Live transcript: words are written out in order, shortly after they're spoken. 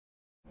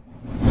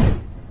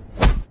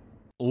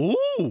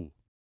Ooh!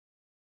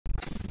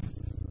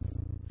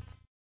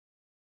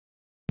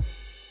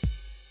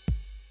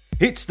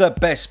 It's the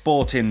best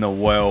sport in the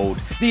world.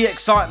 The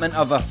excitement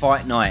of a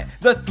fight night,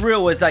 the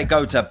thrill as they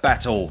go to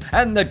battle,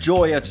 and the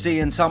joy of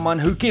seeing someone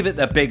who give it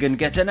the big and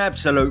get an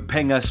absolute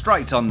pinger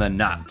straight on the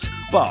nut.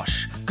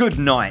 Bosh, good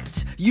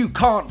night. You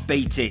can't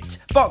beat it.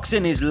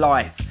 Boxing is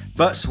life.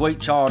 But sweet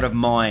child of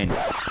mine,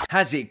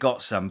 has it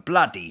got some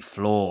bloody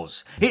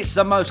flaws? It's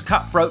the most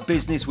cutthroat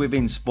business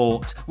within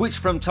sport, which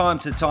from time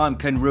to time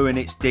can ruin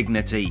its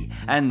dignity.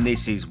 And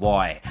this is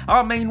why.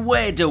 I mean,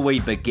 where do we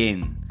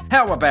begin?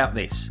 How about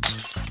this?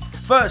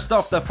 First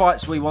off, the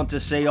fights we want to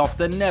see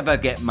often never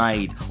get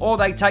made, or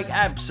they take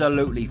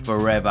absolutely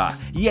forever.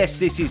 Yes,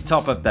 this is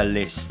top of the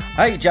list.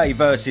 AJ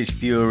versus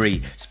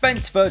Fury,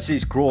 Spence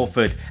versus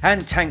Crawford,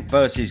 and Tank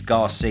versus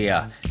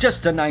Garcia,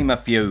 just to name a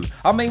few.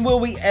 I mean, will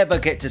we ever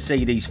get to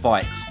see these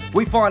fights?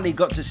 We finally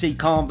got to see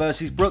Khan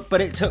versus Brook,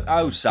 but it took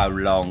oh so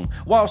long.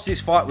 Whilst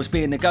this fight was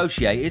being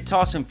negotiated,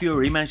 Tyson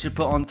Fury managed to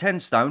put on 10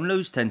 stone,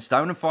 lose 10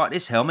 stone, and fight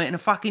this helmet in a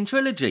fucking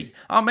trilogy.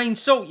 I mean,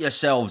 sort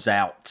yourselves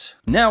out.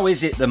 Now,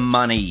 is it the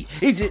money?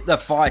 Is it the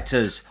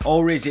fighters,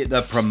 or is it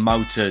the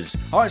promoters?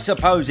 I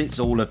suppose it's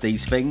all of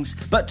these things,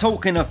 but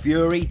talking of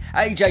Fury,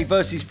 AJ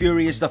versus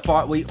Fury is the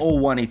fight we all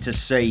wanted to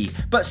see,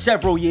 but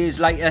several years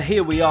later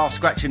here we are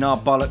scratching our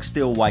bollocks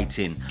still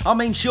waiting. I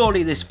mean,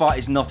 surely this fight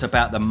is not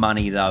about the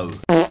money though.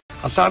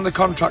 I signed the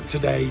contract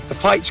today. The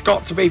fight's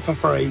got to be for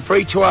free.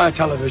 Free to air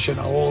television,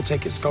 or all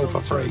tickets go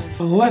for free.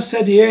 Unless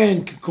Eddie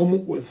Hearn can come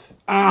up with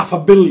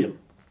 $500 million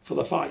for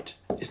the fight,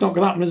 it's not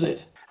going to happen, is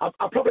it? I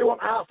probably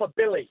want $500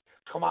 million.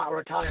 Come out of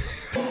retirement.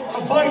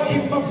 I'm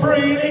fighting for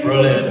free in England,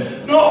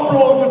 brilliant. Not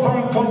abroad in a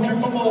foreign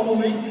country for more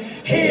money.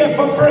 Here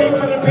for free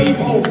for the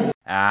people.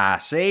 Ah,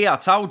 see, I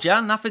told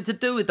ya, nothing to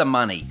do with the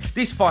money.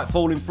 This fight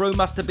falling through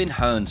must have been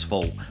Hearn's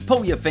fault.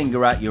 Pull your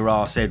finger out your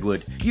arse,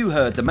 Edward. You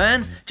heard the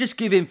man. Just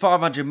give him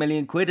 500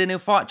 million quid and he'll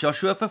fight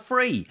Joshua for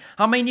free.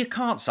 I mean, you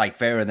can't say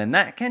fairer than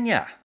that, can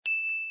ya?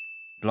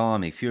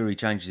 Blimey, Fury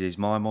changes his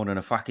mind more than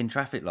a fucking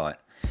traffic light.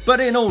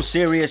 But in all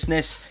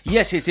seriousness,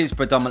 yes, it is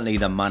predominantly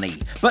the money,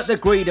 but the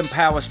greed and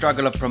power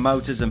struggle of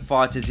promoters and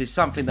fighters is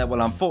something that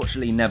will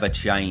unfortunately never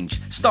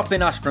change,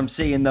 stopping us from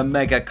seeing the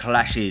mega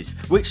clashes,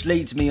 which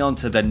leads me on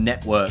to the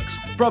networks,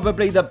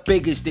 probably the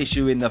biggest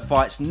issue in the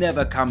fights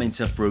never coming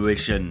to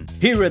fruition.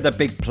 Here are the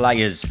big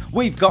players.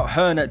 We've got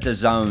Hearn at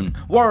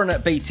DAZN, Warren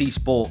at BT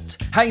Sport,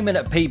 Heyman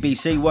at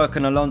PBC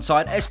working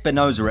alongside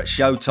Espinoza at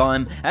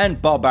Showtime,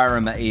 and Bob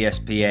Arum at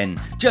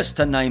ESPN, just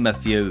to name a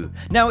few.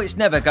 Now, it's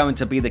never going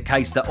to be the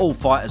case that all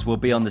fighters will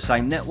be on the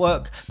same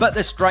network, but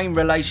the strained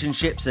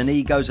relationships and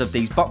egos of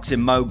these boxing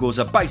moguls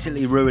are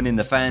basically ruining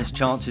the fans'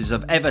 chances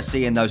of ever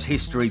seeing those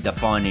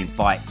history-defining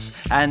fights,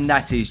 and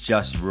that is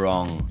just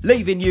wrong.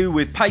 Leaving you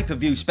with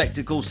pay-per-view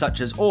spectacles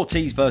such as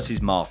Ortiz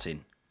versus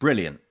Martin.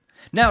 Brilliant.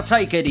 Now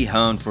take Eddie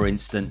Hearn for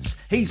instance.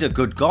 He's a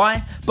good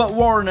guy, but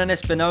Warren and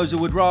Espinoza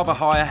would rather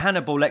hire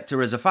Hannibal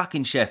Lecter as a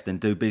fucking chef than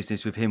do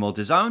business with him or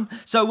DAZN,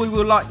 so we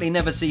will likely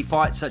never see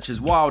fights such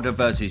as Wilder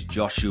versus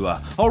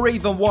Joshua, or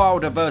even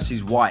Wilder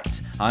versus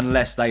White,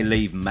 unless they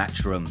leave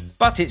Matchroom.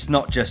 But it's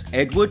not just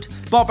Edward.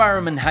 Bob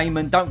Arum and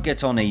Heyman don't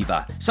get on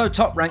either, so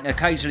Top Rank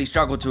occasionally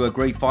struggle to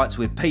agree fights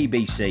with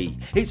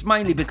PBC. It's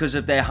mainly because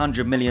of their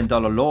 $100 million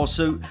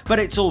lawsuit, but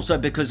it's also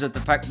because of the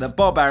fact that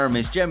Bob Arum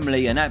is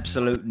generally an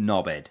absolute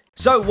knobhead.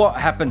 So what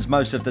happens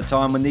most of the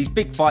time when these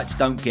big fights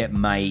don't get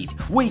made?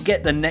 We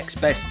get the next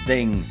best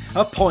thing,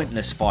 a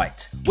pointless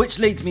fight. Which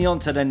leads me on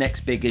to the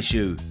next big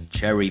issue,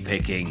 cherry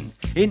picking.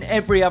 In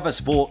every other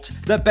sport,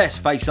 the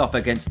best face off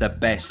against the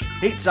best.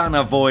 It's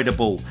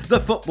unavoidable.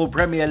 The Football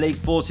Premier League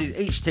forces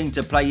each team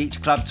to play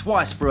each club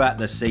twice throughout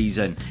the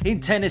season.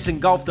 In tennis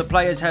and golf, the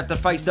players have to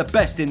face the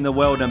best in the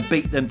world and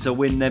beat them to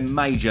win their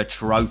major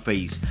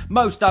trophies.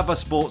 Most other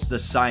sports the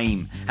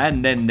same.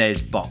 And then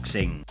there's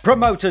boxing.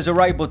 Promoters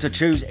are able to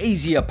choose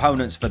easy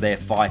opponents for their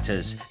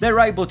fighters. They're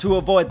able to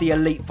avoid the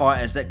elite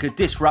fighters that could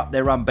disrupt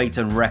their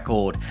unbeaten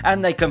record,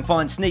 and they can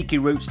find sneaky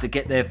routes to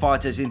get their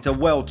fighters into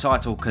world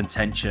title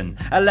contention,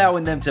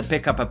 allowing them to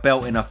pick up a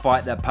belt in a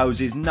fight that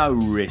poses no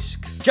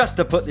risk. Just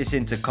to put this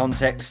into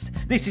context,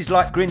 this is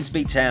like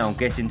Grimsby Town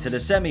getting to the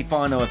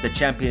semi-final of the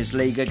Champions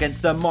League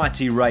against the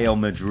mighty Real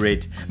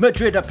Madrid.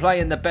 Madrid are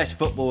playing the best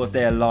football of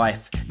their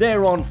life,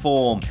 they're on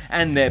form,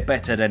 and they're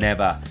better than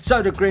ever.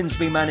 So the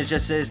Grimsby manager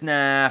says,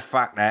 nah,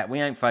 fuck that,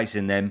 we ain't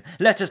facing them.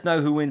 Let us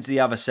know who wins the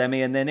other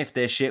semi, and then if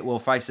they're shit, we'll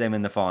face them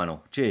in the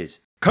final. Cheers.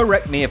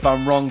 Correct me if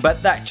I'm wrong,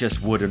 but that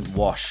just wouldn't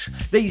wash.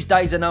 These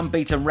days an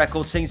unbeaten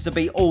record seems to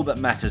be all that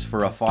matters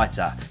for a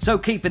fighter, so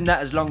keeping that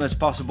as long as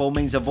possible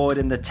means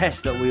avoiding the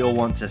test that we all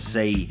want to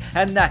see,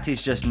 and that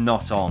is just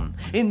not on.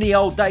 In the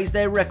old days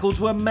their records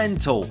were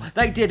mental,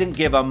 they didn't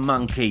give a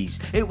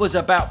monkeys. It was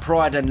about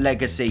pride and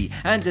legacy,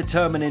 and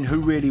determining who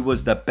really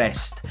was the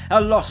best.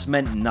 A loss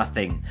meant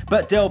nothing,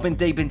 but delving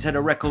deep into the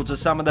records of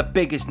some of the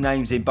biggest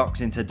names in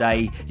boxing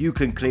today, you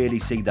can clearly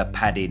see the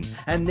padding,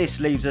 and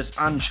this leaves us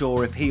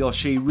unsure if he or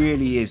she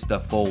really is the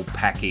full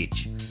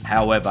package.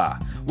 However,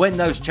 when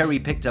those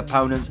cherry-picked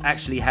opponents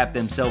actually have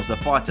themselves the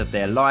fight of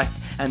their life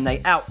and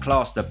they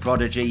outclass the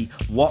prodigy,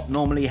 what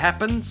normally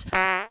happens?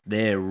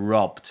 They're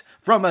robbed.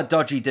 From a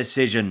dodgy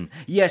decision.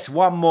 Yes,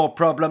 one more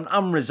problem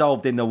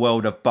unresolved in the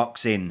world of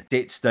boxing.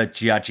 It's the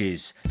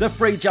judges. The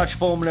free judge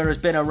formula has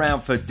been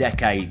around for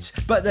decades,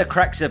 but the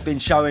cracks have been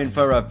showing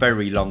for a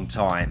very long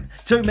time.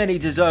 Too many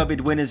deserved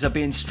winners are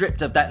being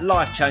stripped of that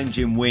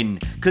life-changing win,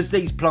 because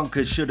these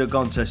plonkers should have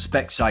gone to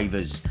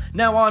Specsavers.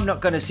 Now, I'm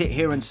not going to sit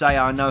here and say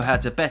I know how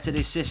to better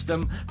this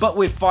system, but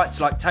with fights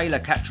like Taylor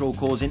Catterall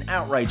causing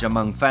outrage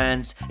among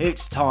fans,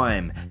 it's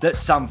time that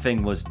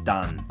something was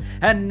done.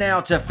 And now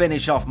to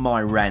finish off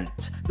my rant.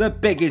 The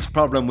biggest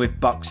problem with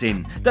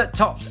boxing that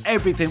tops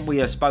everything we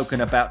have spoken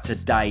about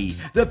today,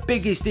 the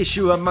biggest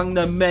issue among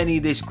the many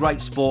this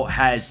great sport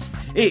has,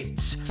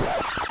 it's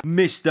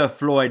Mr.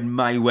 Floyd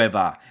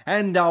Mayweather.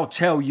 And I'll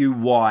tell you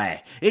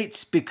why.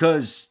 It's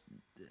because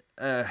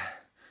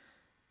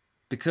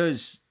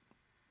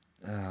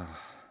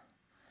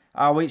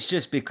it's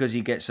just because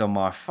he gets on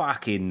my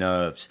fucking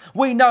nerves.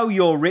 We know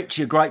you're rich,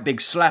 you great big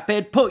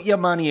slaphead. Put your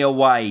money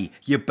away,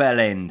 you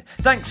bellend.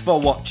 Thanks for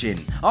watching.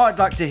 I'd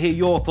like to hear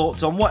your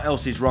thoughts on what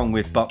else is wrong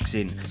with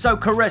boxing. So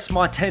caress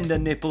my tender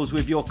nipples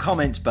with your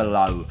comments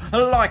below.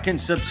 Like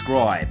and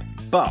subscribe.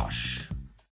 Bosh.